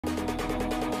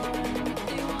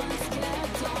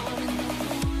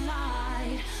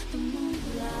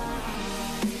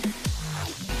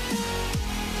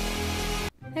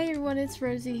everyone, it's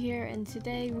Rosie here, and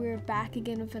today we're back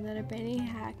again with another Benny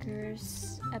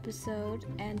Hackers episode.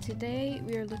 And today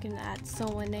we are looking at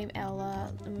someone named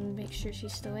Ella. I'm gonna make sure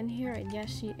she's still in here, and yes,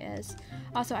 she is.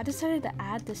 Also, I decided to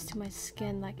add this to my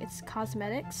skin, like it's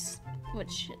cosmetics,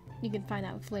 which you can find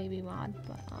out with Flavy Mod.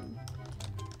 But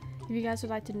if you guys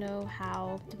would like to know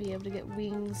how to be able to get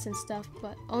wings and stuff,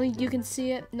 but only you can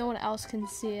see it, no one else can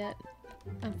see it,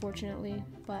 unfortunately.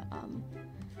 But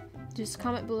just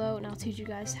comment below and I'll teach you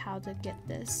guys how to get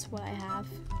this, what I have.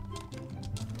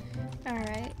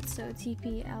 Alright, so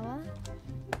TP Ella.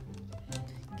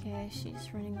 Okay,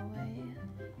 she's running away.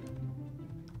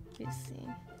 Let's see.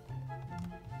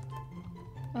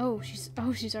 Oh,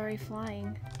 she's already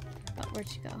flying. Oh, where'd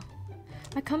she go?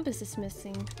 My compass is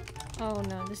missing. Oh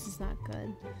no, this is not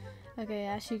good. Okay,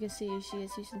 as you can see, she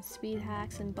is using speed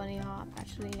hacks and bunny hop.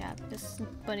 Actually, yeah, this is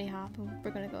bunny hop, and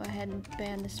we're gonna go ahead and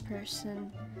ban this person.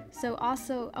 So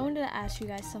also, I wanted to ask you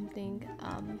guys something.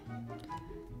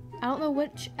 I don't know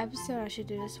which episode I should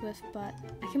do this with, but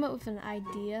I came up with an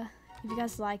idea. If you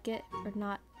guys like it or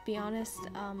not, be honest.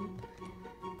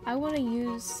 I want to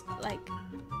use like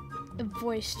a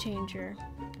voice changer,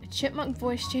 a chipmunk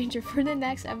voice changer for the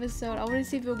next episode. I want to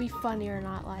see if it'll be funny or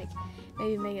not. Like,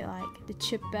 maybe make it like the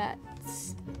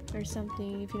Chipettes or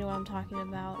something, if you know what I'm talking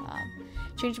about.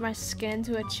 Change my skin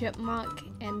to a chipmunk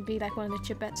and be like one of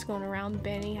the Chipettes going around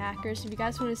banning hackers. If you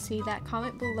guys want to see that,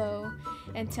 comment below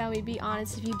and tell me. Be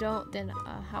honest. If you don't, then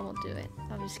I won't do it.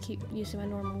 I'll just keep using my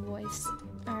normal voice.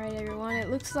 Alright everyone, it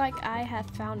looks like I have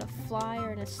found a flyer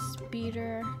and a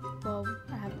speeder. Well,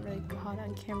 I haven't really caught it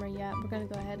on camera yet. We're gonna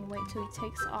go ahead and wait till he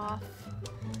takes off.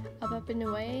 Up and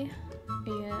away.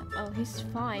 Yeah. Oh, he's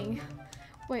flying.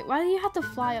 Wait, why do you have to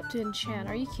fly up to enchant?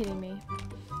 Are you kidding me?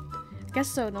 I guess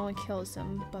so no one kills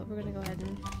him, but we're gonna go ahead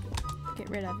and get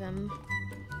rid of him.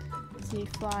 Let's see,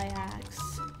 fly hacks.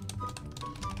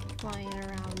 Flying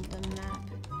around the map.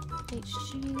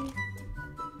 HG.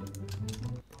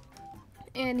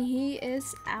 And he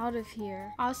is out of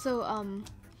here. Also,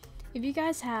 if you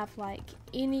guys have like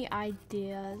any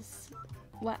ideas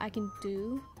what I can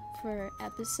do for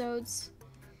episodes,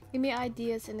 give me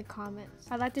ideas in the comments.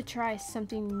 I'd like to try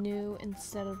something new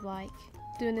instead of like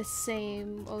doing the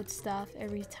same old stuff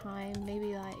every time.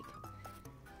 Maybe like,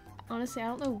 honestly, I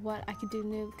don't know what I could do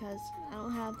new because I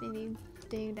don't have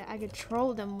anything that I could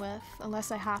troll them with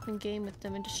unless I hop in game with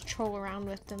them and just troll around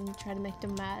with them and try to make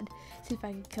them mad, see if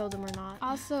I can kill them or not.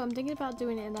 Also, I'm thinking about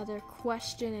doing another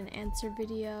question and answer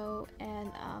video, and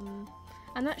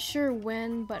I'm not sure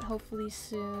when, but hopefully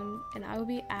soon, and I will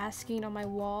be asking on my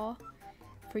wall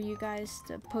for you guys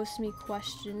to post me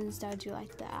questions that you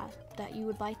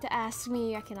would like to ask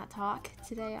me. I cannot talk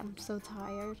today, I'm so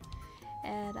tired.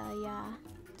 And yeah,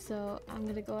 so I'm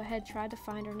gonna go ahead and try to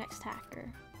find our next hacker.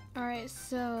 Alright,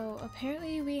 so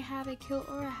apparently we have a kill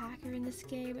or a hacker in this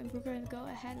game, and we're gonna go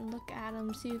ahead and look at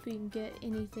him, see if we can get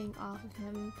anything off of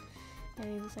him.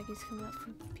 And he looks like he's coming up for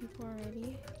people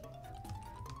already.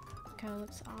 Kinda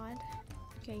looks odd.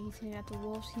 Okay, he's hitting at the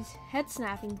wolves. He's head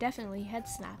snapping, definitely head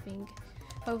snapping.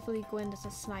 Hopefully Gwen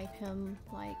doesn't snipe him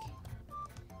like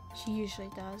she usually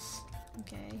does.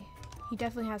 Okay. He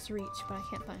definitely has reach, but I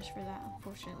can't punish for that,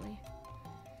 unfortunately.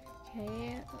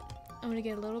 Okay. I'm gonna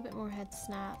get a little bit more head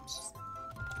snaps.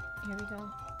 Here we go.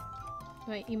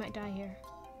 Wait, he might die here.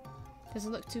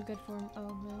 Doesn't look too good for him.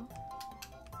 Oh no.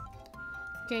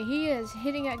 Okay, he is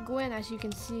hitting at Gwen, as you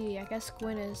can see. I guess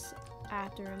Gwen is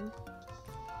after him.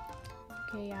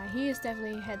 Okay, yeah, he is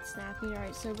definitely head snapping.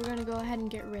 Alright, so we're gonna go ahead and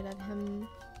get rid of him.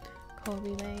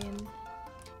 Colby Lane.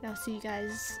 I'll see you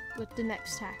guys with the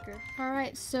next hacker.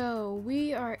 Alright, so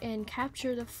we are in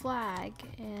Capture the Flag,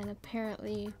 and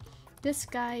apparently this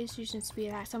guy is using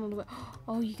speed hacks. I'm gonna,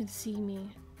 oh, you can see me.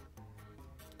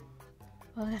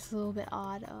 Oh, that's a little bit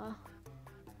odd.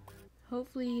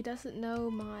 Hopefully he doesn't know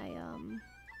my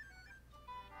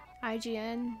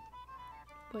IGN,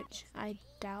 which I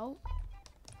doubt.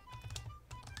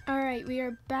 Alright, we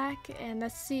are back, and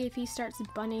let's see if he starts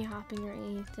bunny hopping or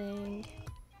anything.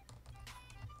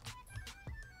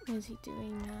 What is he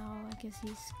doing now? I guess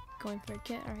he's going for a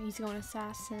kit, or he's going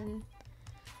assassin.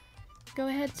 Go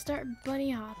ahead, start bunny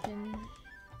hopping.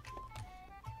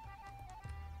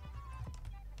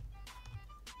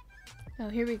 Oh,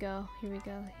 here we go. Here we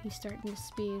go. He's starting to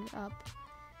speed up.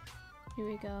 Here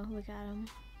we go. Look at him.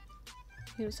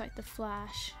 He was like the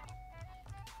Flash.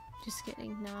 Just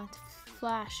kidding. No, the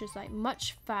Flash is like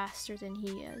much faster than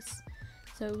he is.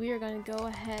 So we are going to go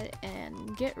ahead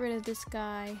and get rid of this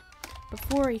guy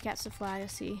before he gets the flag.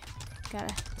 Let's see.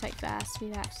 Gotta type fast.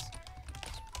 Speed hacks.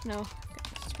 No.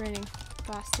 Sprinting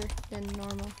faster than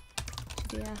normal.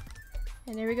 Yeah.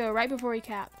 And there we go, right before he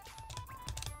capped.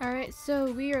 Alright,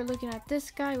 so we are looking at this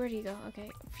guy. Where'd he go?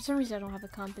 Okay, for some reason I don't have a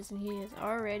compass and he is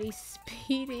already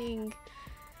speeding.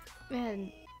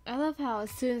 Man, I love how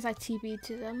as soon as I TP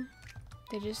to them,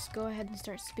 they just go ahead and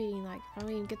start speeding. Like, I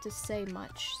don't even get to say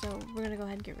much. So we're gonna go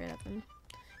ahead and get rid of him.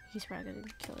 He's probably gonna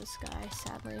kill this guy,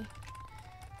 sadly.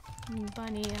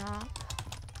 Bunny hop.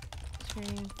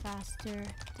 Turning faster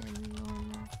than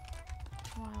normal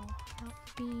while not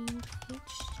being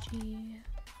HG.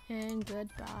 And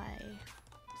goodbye.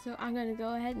 So I'm gonna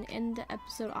go ahead and end the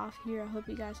episode off here. I hope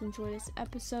you guys enjoyed this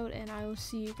episode, and I will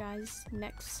see you guys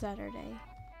next Saturday.